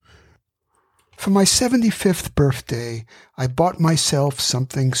For my 75th birthday, I bought myself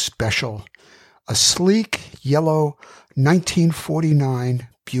something special, a sleek, yellow 1949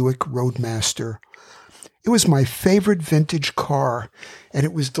 Buick Roadmaster. It was my favorite vintage car, and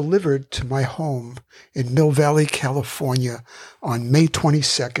it was delivered to my home in Mill Valley, California on May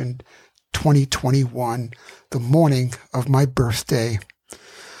 22nd, 2021, the morning of my birthday.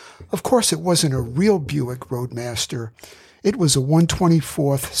 Of course, it wasn't a real Buick Roadmaster. It was a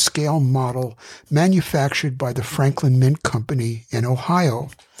 1/24th scale model manufactured by the Franklin Mint Company in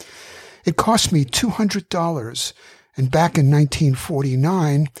Ohio. It cost me $200, and back in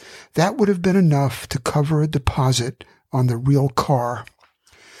 1949, that would have been enough to cover a deposit on the real car.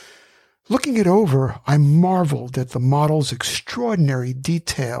 Looking it over, I marveled at the model's extraordinary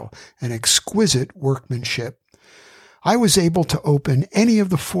detail and exquisite workmanship. I was able to open any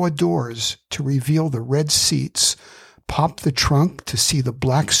of the 4 doors to reveal the red seats, pop the trunk to see the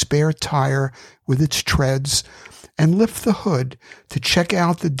black spare tire with its treads, and lift the hood to check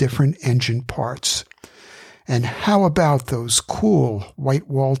out the different engine parts. And how about those cool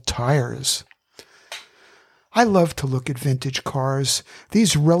white-walled tires? I love to look at vintage cars.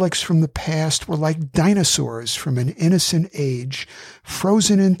 These relics from the past were like dinosaurs from an innocent age,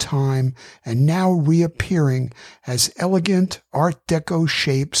 frozen in time and now reappearing as elegant Art Deco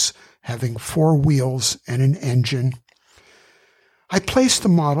shapes having 4 wheels and an engine. I placed the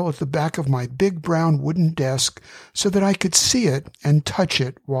model at the back of my big brown wooden desk so that I could see it and touch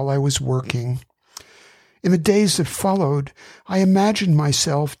it while I was working. In the days that followed, I imagined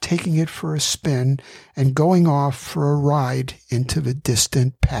myself taking it for a spin and going off for a ride into the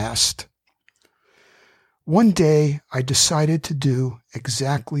distant past. One day, I decided to do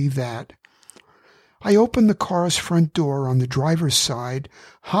exactly that. I opened the car's front door on the driver's side,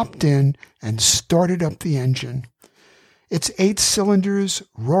 hopped in, and started up the engine. Its 8 cylinders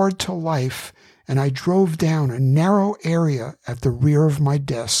roared to life, and I drove down a narrow area at the rear of my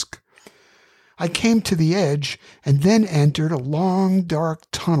desk. I came to the edge and then entered a long, dark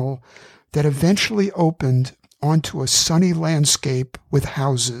tunnel that eventually opened onto a sunny landscape with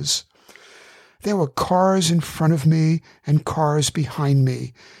houses. There were cars in front of me and cars behind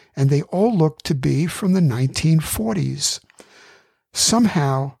me, and they all looked to be from the 1940s.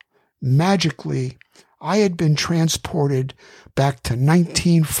 Somehow, magically, I had been transported back to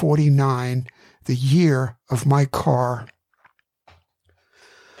 1949, the year of my car.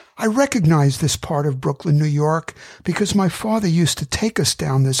 I recognize this part of Brooklyn, New York, because my father used to take us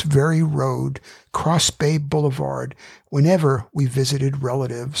down this very road, Cross Bay Boulevard, whenever we visited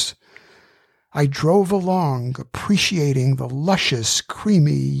relatives. I drove along, appreciating the luscious,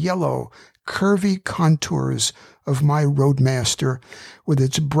 creamy, yellow, curvy contours of my Roadmaster with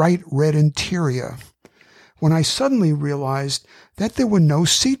its bright red interior, when I suddenly realized that there were no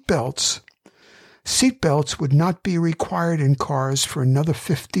seat belts. Seatbelts would not be required in cars for another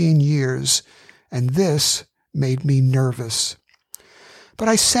 15 years, and this made me nervous. But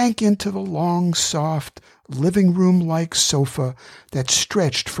I sank into the long, soft, living room-like sofa that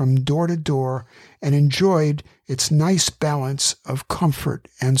stretched from door to door and enjoyed its nice balance of comfort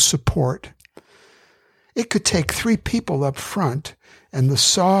and support. It could take 3 people up front, and the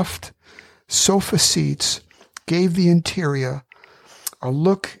soft sofa seats gave the interior a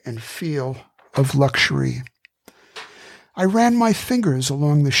look and feel of luxury. I ran my fingers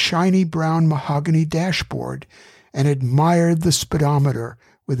along the shiny brown mahogany dashboard and admired the speedometer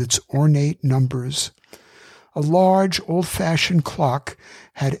with its ornate numbers. A large, old-fashioned clock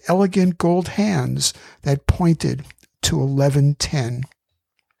had elegant gold hands that pointed to 11:10.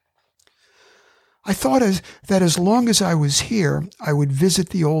 I thought that as long as I was here, I would visit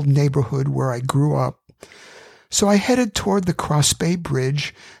the old neighborhood where I grew up. So I headed toward the Cross Bay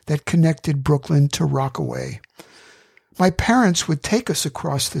Bridge that connected Brooklyn to Rockaway. My parents would take us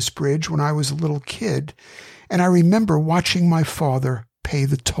across this bridge when I was a little kid, and I remember watching my father pay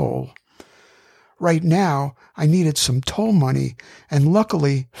the toll. Right now, I needed some toll money and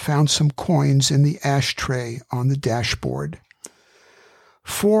luckily found some coins in the ashtray on the dashboard.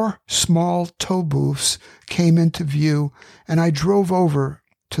 4 small toll booths came into view, and I drove over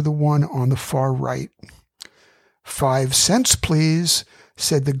to the one on the far right. 5 cents, please,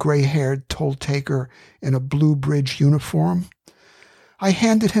 said the gray-haired toll-taker in a Blue Bridge uniform. I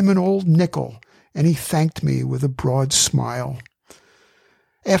handed him an old nickel, and he thanked me with a broad smile.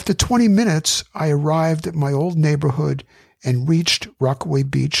 After 20 minutes, I arrived at my old neighborhood and reached Rockaway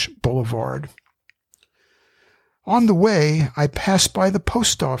Beach Boulevard. On the way, I passed by the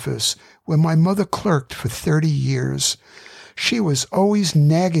post office where my mother clerked for 30 years. She was always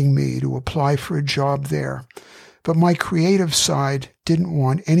nagging me to apply for a job there, but my creative side didn't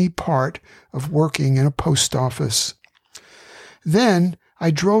want any part of working in a post office. Then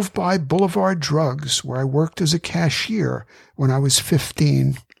I drove by Boulevard Drugs, where I worked as a cashier when I was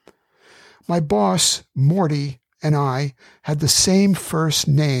 15. My boss, Morty, and I had the same first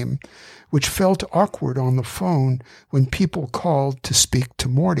name, which felt awkward on the phone when people called to speak to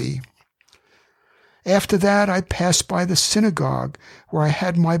Morty. After that, I passed by the synagogue where I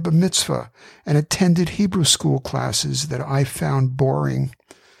had my bar mitzvah and attended Hebrew school classes that I found boring.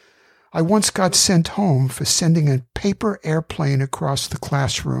 I once got sent home for sending a paper airplane across the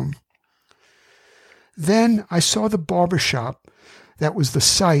classroom. Then I saw the barbershop that was the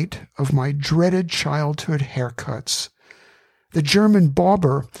site of my dreaded childhood haircuts. The German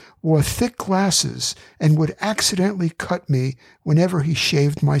barber wore thick glasses and would accidentally cut me whenever he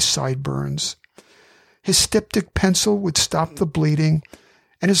shaved my sideburns. His styptic pencil would stop the bleeding,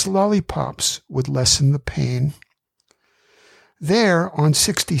 and his lollipops would lessen the pain. There, on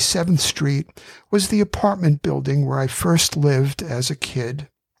 67th Street, was the apartment building where I first lived as a kid.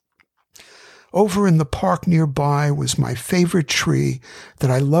 Over in the park nearby was my favorite tree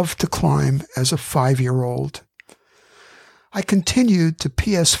that I loved to climb as a 5-year-old. I continued to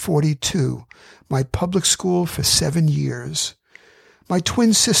PS 42, my public school, for 7 years. My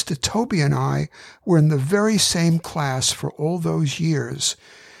twin sister Toby and I were in the very same class for all those years,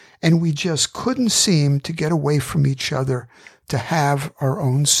 and we just couldn't seem to get away from each other to have our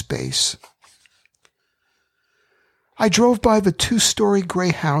own space. I drove by the 2-story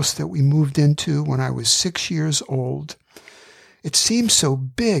gray house that we moved into when I was 6 years old. It seemed so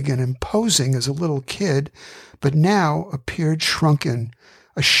big and imposing as a little kid, but now appeared shrunken,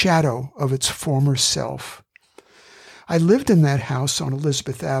 a shadow of its former self. I lived in that house on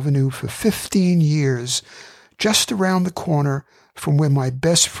Elizabeth Avenue for 15 years, just around the corner from where my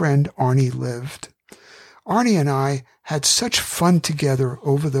best friend Arnie lived. Arnie and I had such fun together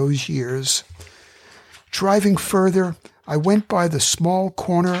over those years. Driving further, I went by the small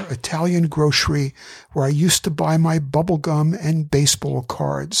corner Italian grocery where I used to buy my bubble gum and baseball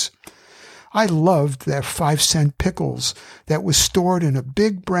cards. I loved their 5-cent pickles that was stored in a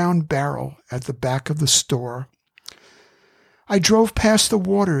big brown barrel at the back of the store. I drove past the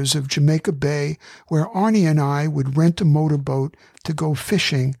waters of Jamaica Bay where Arnie and I would rent a motorboat to go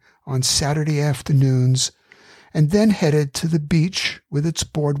fishing on Saturday afternoons, and then headed to the beach with its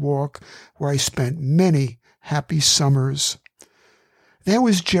boardwalk where I spent many happy summers. There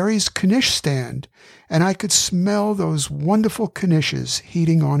was Jerry's knish stand, and I could smell those wonderful knishes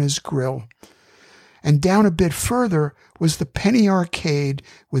heating on his grill. And down a bit further was the Penny Arcade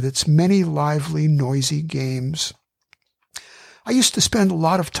with its many lively, noisy games. I used to spend a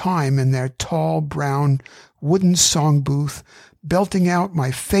lot of time in their tall, brown, wooden song booth, belting out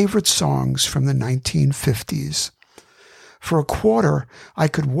my favorite songs from the 1950s. For a quarter, I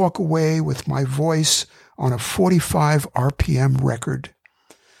could walk away with my voice on a 45 RPM record.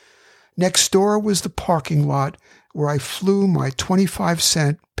 Next door was the parking lot where I flew my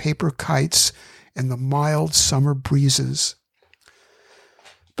 25-cent paper kites in the mild summer breezes.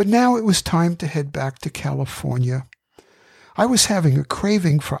 But now it was time to head back to California. I was having a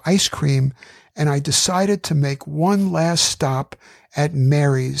craving for ice cream, and I decided to make one last stop at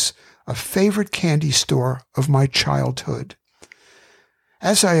Mary's, a favorite candy store of my childhood.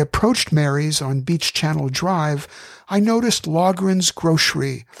 As I approached Mary's on Beach Channel Drive, I noticed Logren's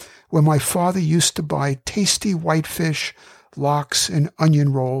Grocery, where my father used to buy tasty whitefish, lox, and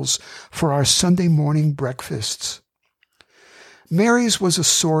onion rolls for our Sunday morning breakfasts. Mary's was a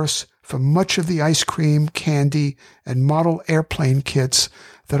source for much of the ice cream, candy, and model airplane kits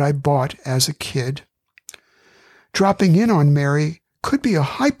that I bought as a kid. Dropping in on Mary could be a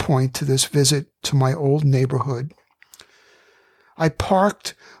high point to this visit to my old neighborhood. I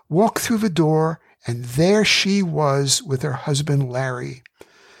parked, walked through the door, and there she was with her husband Larry.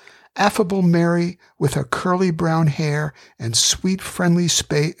 Affable Mary, with her curly brown hair and sweet, friendly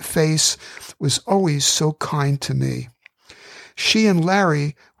face, was always so kind to me. She and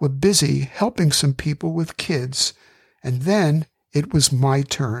Larry were busy helping some people with kids, and then it was my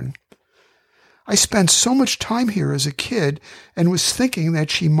turn. I spent so much time here as a kid and was thinking that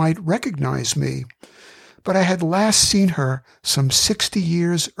she might recognize me, but I had last seen her some 60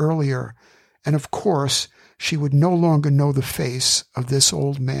 years earlier, and of course she would no longer know the face of this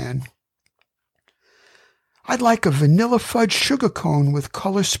old man. "I'd like a vanilla fudge sugar cone with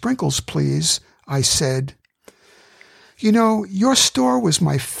color sprinkles, please," I said. "You know, your store was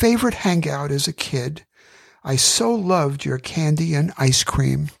my favorite hangout as a kid. I so loved your candy and ice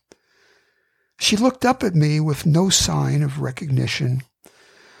cream." She looked up at me with no sign of recognition.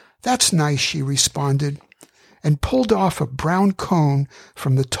 "That's nice," she responded, and pulled off a brown cone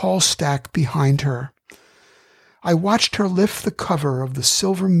from the tall stack behind her. I watched her lift the cover of the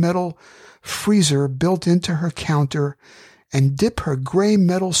silver metal freezer built into her counter and dip her gray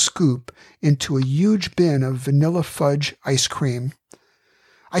metal scoop into a huge bin of vanilla fudge ice cream.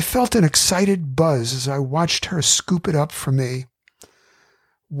 I felt an excited buzz as I watched her scoop it up for me.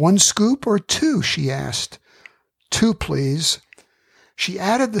 "One scoop or two?" she asked. "Two, please." She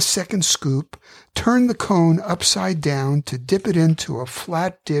added the second scoop, turned the cone upside down to dip it into a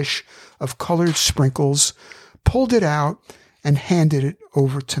flat dish of colored sprinkles, pulled it out, and handed it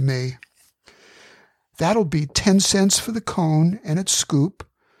over to me. "That'll be 10 cents for the cone and its scoop,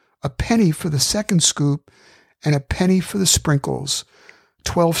 a penny for the second scoop, and a penny for the sprinkles.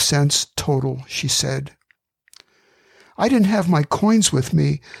 12 cents total," she said. I didn't have my coins with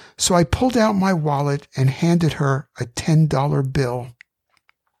me, so I pulled out my wallet and handed her a $10 bill.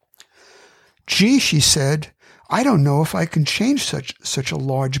 "Gee," she said, "I don't know if I can change such a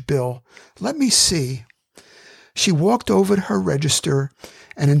large bill. Let me see." She walked over to her register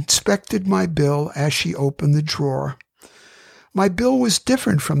and inspected my bill as she opened the drawer. My bill was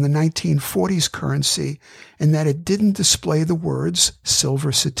different from the 1940s currency in that it didn't display the words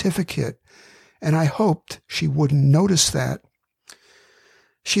 "silver certificate," and I hoped she wouldn't notice that.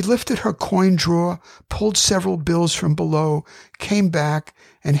 She lifted her coin drawer, pulled several bills from below, came back,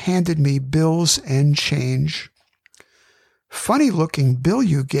 and handed me bills and change. "Funny-looking bill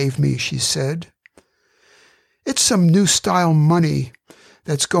you gave me," she said. "It's some new-style money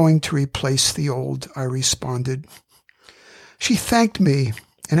that's going to replace the old," I responded. She thanked me,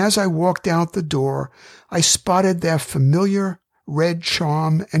 and as I walked out the door, I spotted their familiar red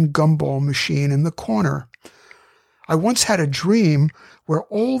charm and gumball machine in the corner. I once had a dream where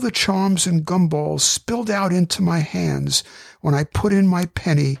all the charms and gumballs spilled out into my hands when I put in my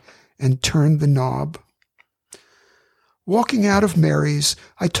penny and turned the knob. Walking out of Mary's,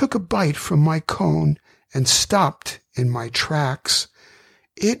 I took a bite from my cone and stopped in my tracks.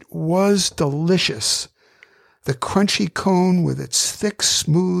 It was delicious. The crunchy cone with its thick,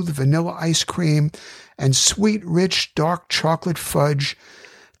 smooth vanilla ice cream and sweet, rich, dark chocolate fudge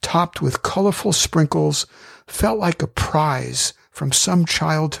topped with colorful sprinkles felt like a prize from some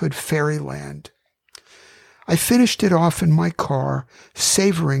childhood fairyland. I finished it off in my car,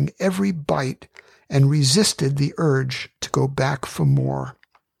 savoring every bite, and resisted the urge to go back for more.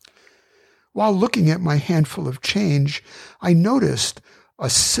 While looking at my handful of change, I noticed a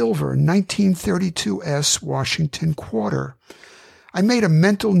silver 1932 Washington quarter. I made a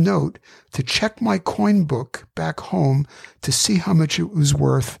mental note to check my coin book back home to see how much it was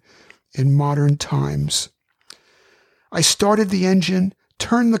worth in modern times. I started the engine,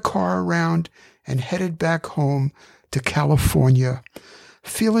 turned the car around, and headed back home to California,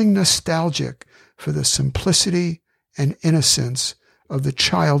 feeling nostalgic for the simplicity and innocence of the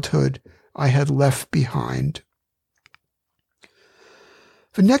childhood I had left behind.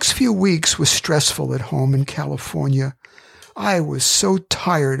 The next few weeks were stressful at home in California. I was so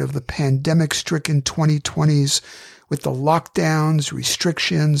tired of the pandemic-stricken 2020s with the lockdowns,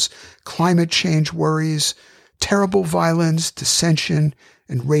 restrictions, climate change worries, terrible violence, dissension,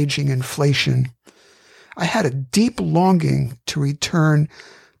 and raging inflation. I had a deep longing to return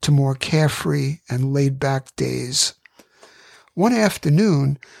to more carefree and laid-back days. One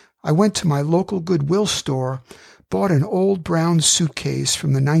afternoon, I went to my local Goodwill store, bought an old brown suitcase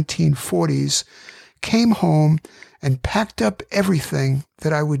from the 1940s, came home, and packed up everything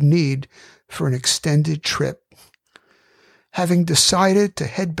that I would need for an extended trip. Having decided to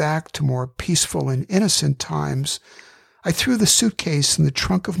head back to more peaceful and innocent times, I threw the suitcase in the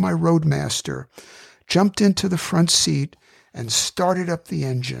trunk of my Roadmaster, jumped into the front seat, and started up the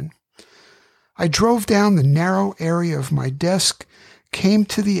engine. I drove down the narrow area of my desk, came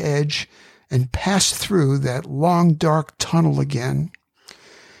to the edge, and passed through that long, dark tunnel again.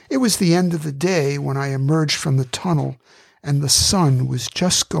 It was the end of the day when I emerged from the tunnel, and the sun was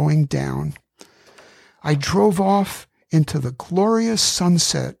just going down. I drove off into the glorious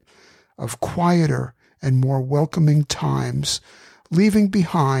sunset of quieter and more welcoming times, leaving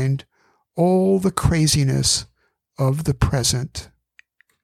behind all the craziness of the present.